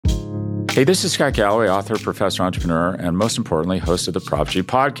Hey, this is Scott Galloway, author, professor, entrepreneur, and most importantly, host of the Prop G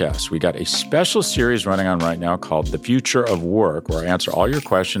podcast. We got a special series running on right now called The Future of Work, where I answer all your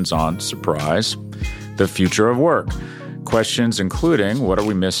questions on, surprise, the future of work. Questions including, what are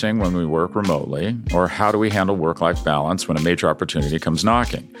we missing when we work remotely? Or how do we handle work-life balance when a major opportunity comes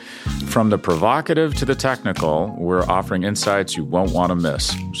knocking? From the provocative to the technical, we're offering insights you won't want to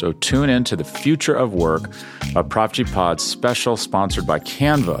miss. So tune in to The Future of Work, a Prop G Pod special sponsored by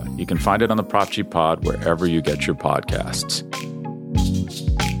Canva. You can find it on the Prop G Pod wherever you get your podcasts.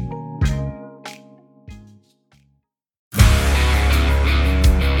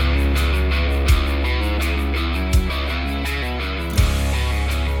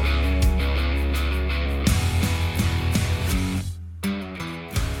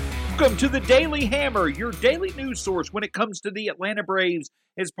 Welcome to the Daily Hammer, your daily news source when it comes to the Atlanta Braves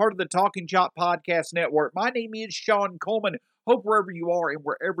as part of the Talking Chop Podcast Network. My name is Sean Coleman. Hope wherever you are and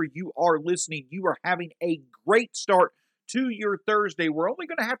wherever you are listening, you are having a great start to your Thursday. We're only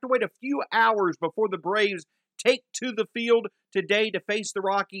going to have to wait a few hours before the Braves take to the field today to face the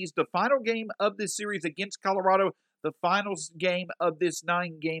Rockies. The final game of this series against Colorado, the final game of this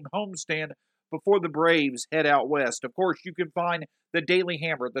 9-game homestand before the Braves head out west. Of course, you can find the Daily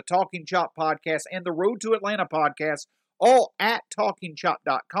Hammer, the Talking Chop podcast, and the Road to Atlanta podcast, all at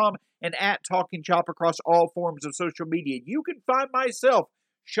TalkingChop.com and at Talking Chop across all forms of social media. You can find myself,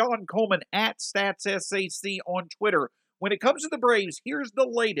 Sean Coleman, at StatsSAC on Twitter. When it comes to the Braves, here's the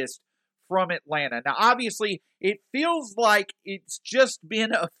latest from Atlanta. Now, obviously, it feels like it's just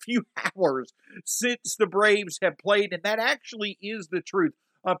been a few hours since the Braves have played, and that actually is the truth.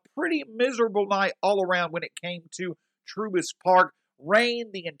 A pretty miserable night all around when it came to Truist Park. Rain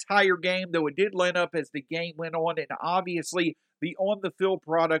the entire game, though it did let up as the game went on, and obviously the on-the-field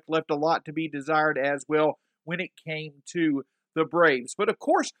product left a lot to be desired as well when it came to the Braves. But of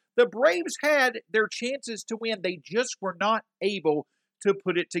course, the Braves had their chances to win. They just were not able to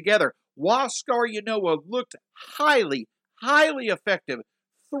put it together. Huascar Ynoa looked highly effective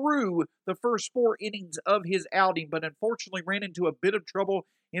through the first 4 innings of his outing, but unfortunately ran into a bit of trouble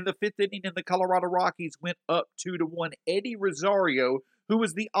in the 5th inning, and the Colorado Rockies went up 2-1. Eddie Rosario, who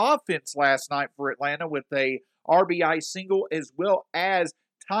was the offense last night for Atlanta with a RBI single, as well as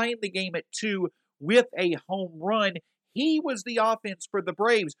tying the game at 2 with a home run. He was the offense for the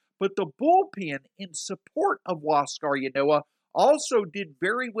Braves, but the bullpen in support of Huascar Ynoa also did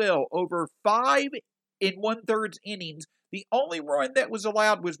very well over 5 1/3 innings. The only run that was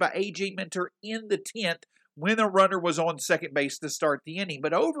allowed was by A.J. Minter in the 10th when a runner was on second base to start the inning.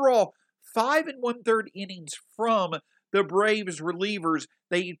 But overall, 5 1/3 innings from the Braves relievers.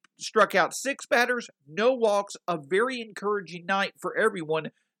 They struck out 6 batters, no walks, a very encouraging night for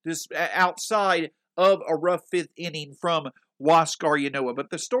everyone outside of a rough 5th inning from Huascar Ynoa.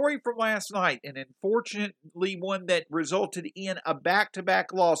 But the story from last night, and unfortunately one that resulted in a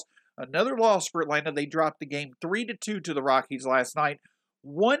back-to-back loss, another loss for Atlanta. They dropped the game 3-2 to the Rockies last night.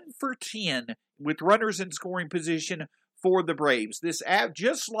 1 for 10 with runners in scoring position for the Braves. This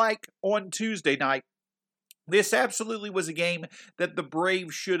just like on Tuesday night, this absolutely was a game that the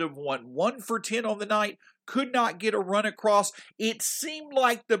Braves should have won. 1 for 10 on the night, could not get a run across. It seemed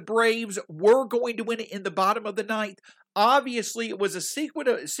like the Braves were going to win it in the bottom of the ninth. Obviously, it was a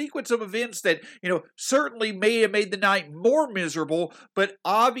sequence of events that, certainly may have made the night more miserable, but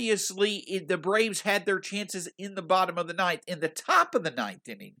obviously the Braves had their chances in the bottom of the ninth. In the top of the ninth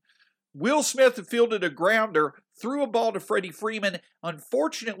inning, Will Smith fielded a grounder, threw a ball to Freddie Freeman.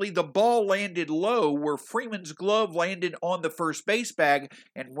 Unfortunately, the ball landed low where Freeman's glove landed on the first base bag,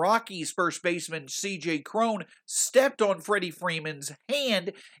 and Rockies first baseman C.J. Cron stepped on Freddie Freeman's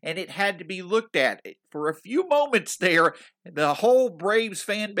hand, and it had to be looked at. For a few moments there, the whole Braves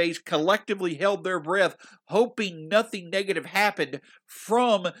fan base collectively held their breath, hoping nothing negative happened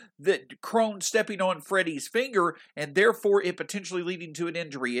from the Cron stepping on Freddie's finger, and therefore it potentially leading to an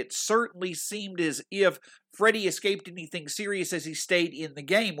injury. It certainly seemed as if Freddie escaped anything serious as he stayed in the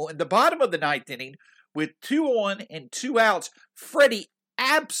game. Well, in the bottom of the ninth inning, with 2 on and 2 outs, Freddie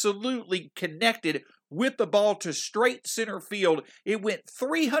absolutely connected with the ball to straight center field. It went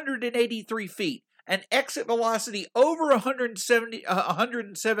 383 feet, an exit velocity over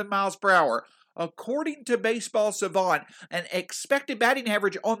 107 miles per hour. According to Baseball Savant, an expected batting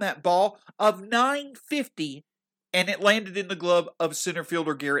average on that ball of .950 and it landed in the glove of center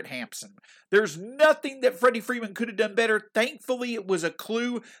fielder Garrett Hampson. There's nothing that Freddie Freeman could have done better. Thankfully, it was a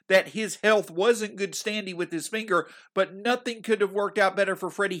clue that his health wasn't good standing with his finger, but nothing could have worked out better for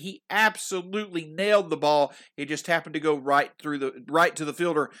Freddie. He absolutely nailed the ball. It just happened to go right to the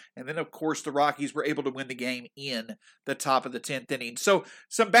fielder, and then, of course, the Rockies were able to win the game in the top of the 10th inning. So,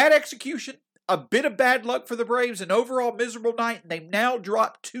 some bad execution, a bit of bad luck for the Braves, an overall miserable night, and they've now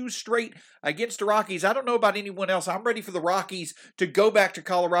dropped 2 straight against the Rockies. I don't know about anyone else. I'm ready for the Rockies to go back to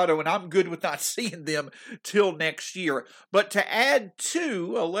Colorado, and I'm good with not seeing them till next year. But to add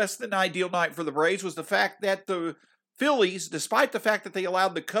to a less than ideal night for the Braves was the fact that the Phillies, despite the fact that they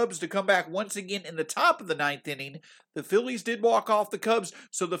allowed the Cubs to come back once again in the top of the 9th inning, the Phillies did walk off the Cubs,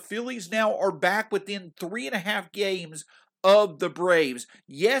 so the Phillies now are back within 3.5 games of the Braves.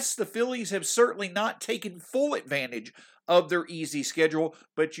 Yes, the Phillies have certainly not taken full advantage of their easy schedule,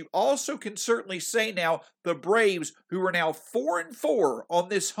 but you also can certainly say now the Braves, who are now 4-4 on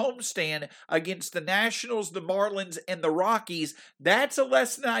this homestand against the Nationals, the Marlins, and the Rockies, that's a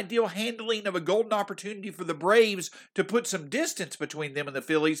less than ideal handling of a golden opportunity for the Braves to put some distance between them and the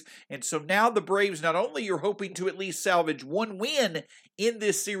Phillies. And so now the Braves, not only are hoping to at least salvage one win in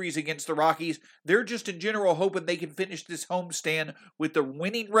this series against the Rockies, they're just in general hoping they can finish this homestand with the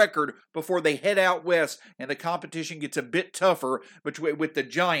winning record before they head out west and the competition gets a bit tougher with the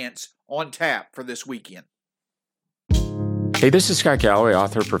Giants on tap for this weekend. Hey, this is Scott Galloway,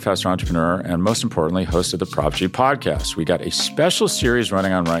 author, professor, entrepreneur, and most importantly, host of the Prop G podcast. We got a special series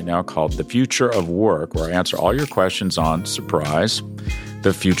running on right now called The Future of Work, where I answer all your questions on, surprise,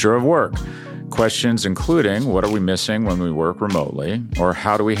 the future of work. Questions including, what are we missing when we work remotely? Or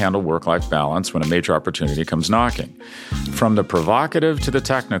how do we handle work-life balance when a major opportunity comes knocking? From the provocative to the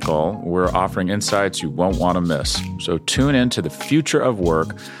technical, we're offering insights you won't want to miss. So tune in to The Future of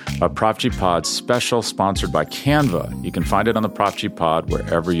Work, a Prop G Pod special sponsored by Canva. You can find it on the Prop G Pod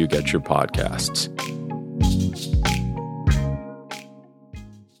wherever you get your podcasts.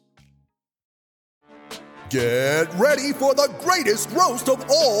 Get ready for the greatest roast of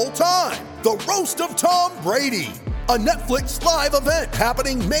all time, the Roast of Tom Brady, a Netflix live event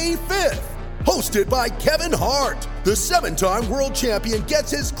happening May 5th. Hosted by Kevin Hart, the 7-time world champion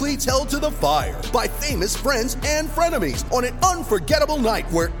gets his cleats held to the fire by famous friends and frenemies on an unforgettable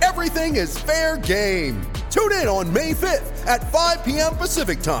night where everything is fair game. Tune in on May 5th at 5 p.m.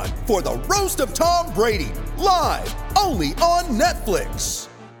 Pacific time for the Roast of Tom Brady, live only on Netflix.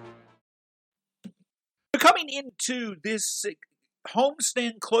 Coming into this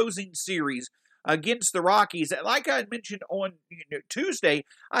homestand closing series against the Rockies, like I had mentioned on Tuesday,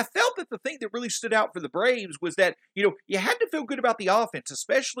 I felt that the thing that really stood out for the Braves was that, you had to feel good about the offense,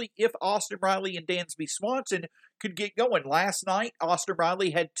 especially if Austin Riley and Dansby Swanson could get going. Last night, Austin Riley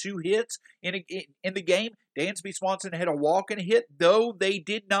had 2 hits in the game. Dansby Swanson had a walk and a hit, though they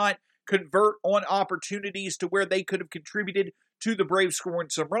did not convert on opportunities to where they could have contributed to the Braves scoring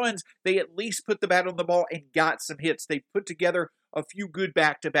some runs. They at least put the bat on the ball and got some hits. They put together a few good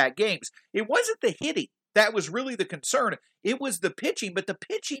back-to-back games. It wasn't the hitting that was really the concern. It was the pitching, but the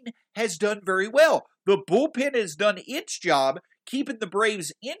pitching has done very well. The bullpen has done its job keeping the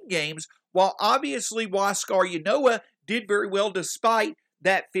Braves in games, while obviously Huascar Ynoa did very well despite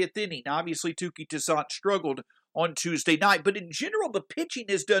that 5th inning. Obviously, Touki Toussaint struggled on Tuesday night, but in general, the pitching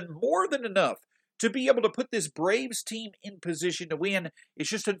has done more than enough to be able to put this Braves team in position to win. It's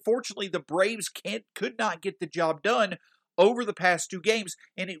just unfortunately the Braves could not get the job done over the past 2 games,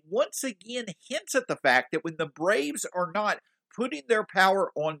 and it once again hints at the fact that when the Braves are not putting their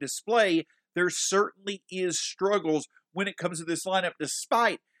power on display, there certainly is struggles when it comes to this lineup,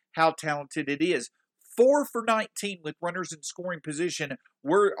 despite how talented it is. 4 for 19 with runners in scoring position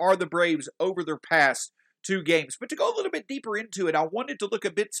are the Braves over their past 2 games. But to go a little bit deeper into it, I wanted to look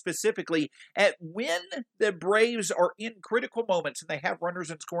a bit specifically at when the Braves are in critical moments and they have runners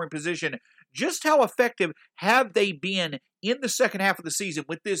in scoring position, just how effective have they been in the second half of the season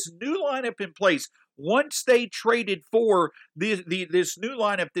with this new lineup in place. Once they traded for this new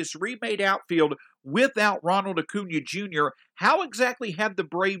lineup, this remade outfield without Ronald Acuna Jr., how exactly have the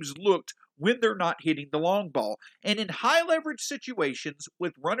Braves looked when they're not hitting the long ball? And in high leverage situations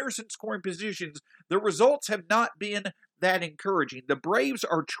with runners in scoring positions, the results have not been that encouraging. The Braves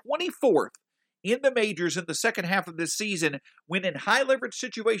are 24th in the majors in the second half of this season when in high leverage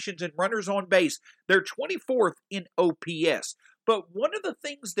situations and runners on base, they're 24th in OPS. But one of the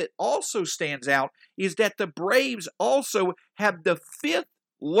things that also stands out is that the Braves also have the 5th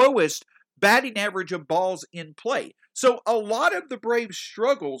lowest batting average of balls in play. So a lot of the Braves'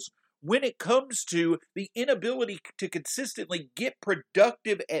 struggles when it comes to the inability to consistently get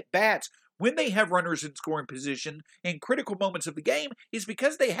productive at-bats when they have runners in scoring position in critical moments of the game is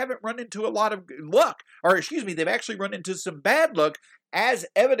because they haven't run into a lot of luck. They've actually run into some bad luck, as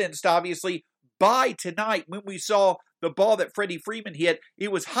evidenced, obviously, by tonight when we saw the ball that Freddie Freeman hit.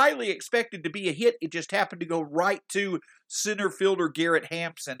 It was highly expected to be a hit. It just happened to go right to center fielder Garrett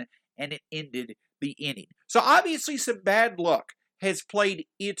Hampson, and it ended the inning. So obviously some bad luck has played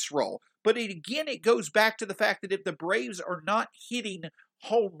its role. But it goes back to the fact that if the Braves are not hitting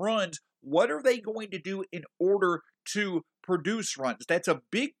home runs, what are they going to do in order to produce runs? That's a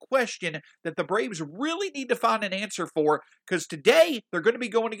big question that the Braves really need to find an answer for, because today they're going to be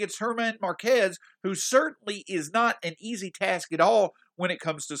going against German Marquez, who certainly is not an easy task at all when it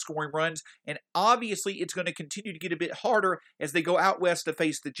comes to scoring runs. And obviously it's going to continue to get a bit harder as they go out west to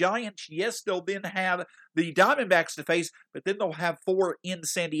face the Giants. Yes, they'll then have the Diamondbacks to face, but then they'll have 4 in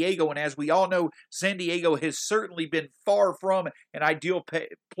San Diego. And as we all know, San Diego has certainly been far from an ideal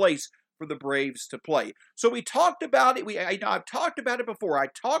place for the Braves to play. So we talked about it. I've talked about it before. I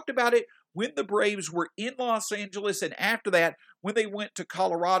talked about it when the Braves were in Los Angeles, and after that, when they went to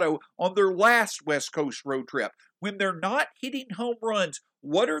Colorado on their last West Coast road trip. When they're not hitting home runs,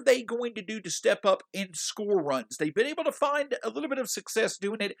 what are they going to do to step up and score runs? They've been able to find a little bit of success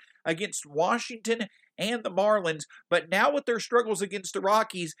doing it against Washington and the Marlins, but now with their struggles against the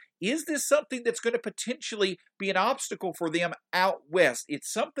Rockies, is this something that's going to potentially be an obstacle for them out west?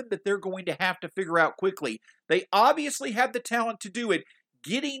 It's something that they're going to have to figure out quickly. They obviously have the talent to do it.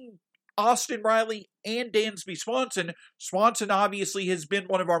 Getting Austin Riley and Dansby Swanson. Swanson obviously has been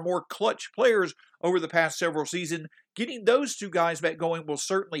one of our more clutch players over the past several seasons. Getting those two guys back going will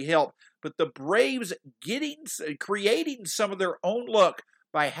certainly help. But the Braves creating some of their own luck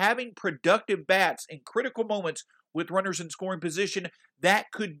by having productive bats in critical moments with runners in scoring position,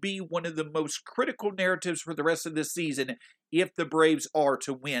 that could be one of the most critical narratives for the rest of this season if the Braves are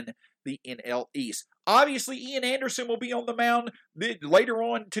to win the NL East. Obviously, Ian Anderson will be on the mound later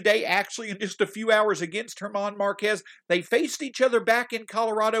on today, actually in just a few hours against German Marquez. They faced each other back in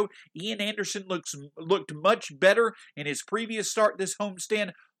Colorado. Ian Anderson looked much better in his previous start this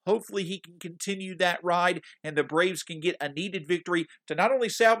homestand. Hopefully he can continue that ride and the Braves can get a needed victory to not only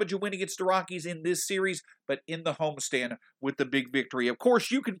salvage a win against the Rockies in this series, but in the homestand with the big victory. Of course,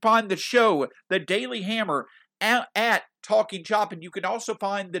 you can find the show, The Daily Hammer, at Talking Chop, and you can also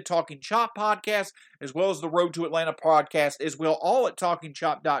find the Talking Chop podcast as well as the Road to Atlanta podcast as well, all at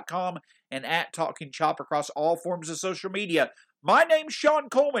TalkingChop.com and at Talking Chop across all forms of social media. My name's Sean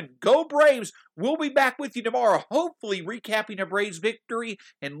Coleman. Go Braves. We'll be back with you tomorrow, hopefully recapping a Braves victory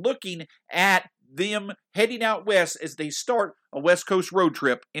and looking at them heading out west as they start a West Coast road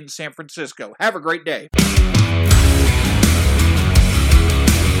trip in San Francisco. Have a great day.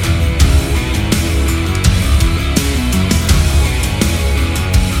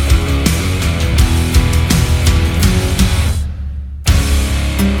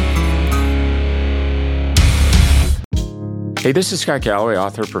 Hey, this is Scott Galloway,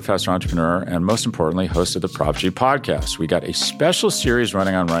 author, professor, entrepreneur, and most importantly, host of the Prop G podcast. We got a special series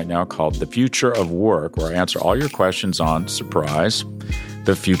running on right now called The Future of Work, where I answer all your questions on, surprise,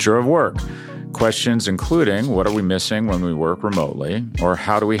 the future of work. Questions including, what are we missing when we work remotely? Or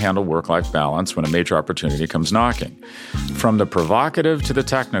how do we handle work-life balance when a major opportunity comes knocking? From the provocative to the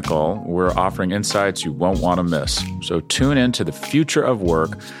technical, we're offering insights you won't want to miss. So tune in to The Future of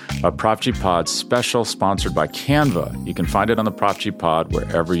Work, a Prop G Pod special sponsored by Canva. You can find it on the Prop G Pod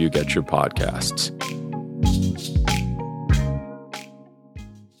wherever you get your podcasts.